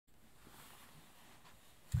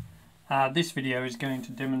This video is going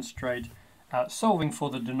to demonstrate solving for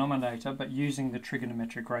the denominator but using the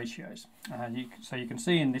trigonometric ratios. So you can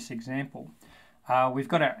see in this example we've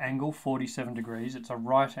got our angle 47 degrees. It's a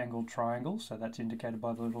right angled triangle, so that's indicated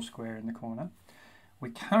by the little square in the corner. We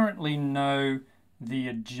currently know the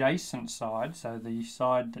adjacent side, so the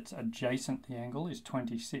side that's adjacent the angle is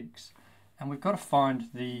 26, and we've got to find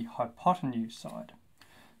the hypotenuse side.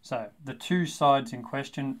 So the two sides in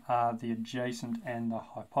question are the adjacent and the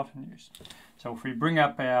hypotenuse. So if we bring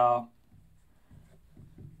up our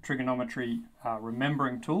trigonometry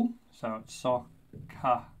remembering tool, so it's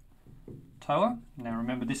SOHCAHTOA. Now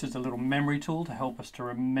remember, this is a little memory tool to help us to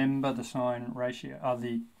remember the sine ratio,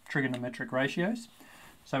 the trigonometric ratios.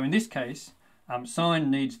 So in this case, sine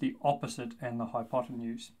needs the opposite and the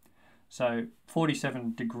hypotenuse. So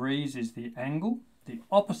 47 degrees is the angle. The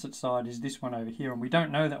opposite side is this one over here, and we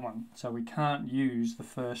don't know that one, so we can't use the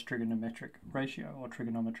first trigonometric ratio or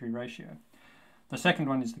trigonometry ratio. The second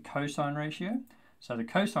one is the cosine ratio. So the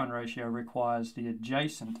cosine ratio requires the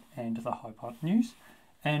adjacent and the hypotenuse,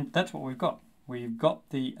 and that's what we've got. We've got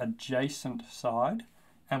the adjacent side,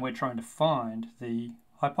 and we're trying to find the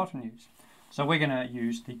hypotenuse. So we're going to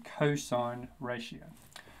use the cosine ratio.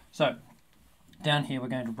 So down here we're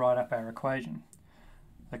going to write up our equation.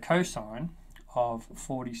 The cosine of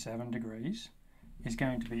 47 degrees is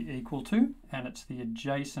going to be equal to, and it's the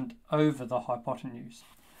adjacent over the hypotenuse.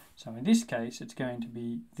 So in this case it's going to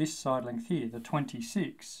be this side length here, the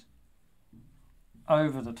 26,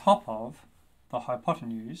 over the top of the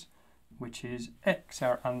hypotenuse, which is x,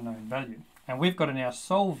 our unknown value. And we've got to now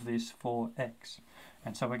solve this for x.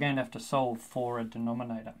 And so we're going to have to solve for a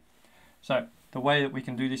denominator. So the way that we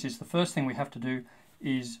can do this is, the first thing we have to do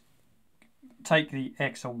is take the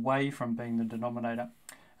x away from being the denominator.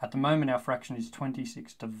 At the moment our fraction is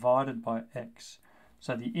 26 divided by x.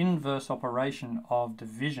 So the inverse operation of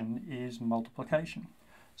division is multiplication.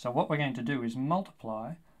 So what we're going to do is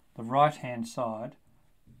multiply the right hand side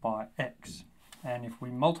by x. And if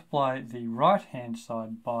we multiply the right hand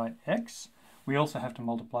side by x, we also have to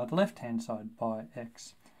multiply the left hand side by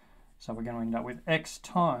x. So we're going to end up with x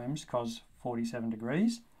times cos 47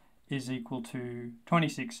 degrees is equal to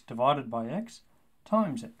 26 divided by x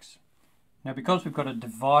times x. Now because we've got a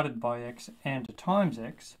divided by x and a times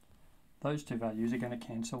x, those two values are going to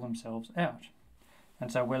cancel themselves out. And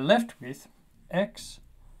so we're left with x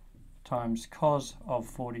times cos of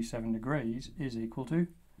 47 degrees is equal to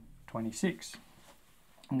 26.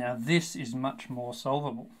 Now this is much more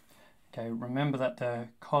solvable. Okay, remember that the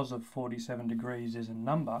cos of 47 degrees is a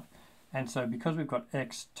number, and so because we've got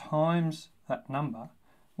x times that number,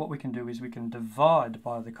 what we can do is we can divide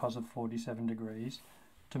by the cos of 47 degrees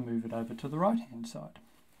to move it over to the right hand side.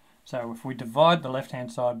 So if we divide the left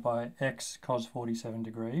hand side by x cos 47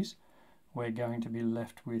 degrees, we're going to be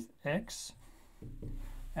left with x,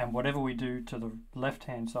 and whatever we do to the left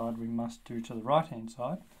hand side we must do to the right hand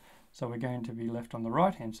side. So we're going to be left on the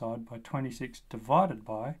right hand side by 26 divided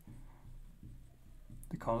by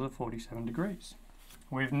the cos of 47 degrees.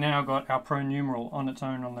 We've now got our pronumeral on its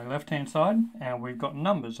own on the left hand side, and we've got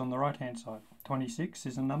numbers on the right hand side. 26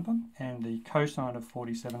 is a number, and the cosine of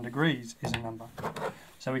 47 degrees is a number.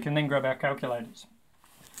 So we can then grab our calculators.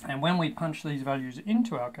 And when we punch these values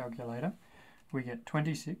into our calculator, we get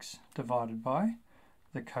 26 divided by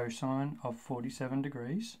the cosine of 47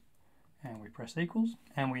 degrees, and we press equals,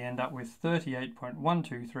 and we end up with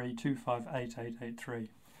 38.123258883.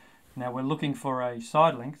 Now we're looking for a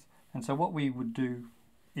side length, and so what we would do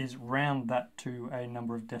is round that to a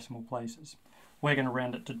number of decimal places. We're going to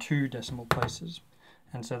round it to 2 decimal places,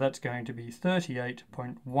 and so that's going to be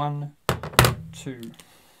 38.12,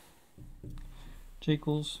 which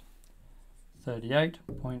equals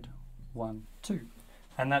 38.12,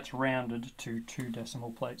 and that's rounded to 2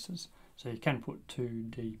 decimal places. So you can put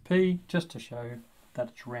 2dp just to show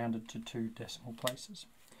that it's rounded to 2 decimal places.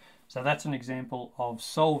 So that's an example of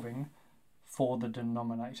solving for the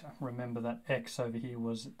denominator. Remember that x over here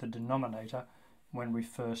was the denominator when we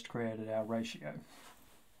first created our ratio.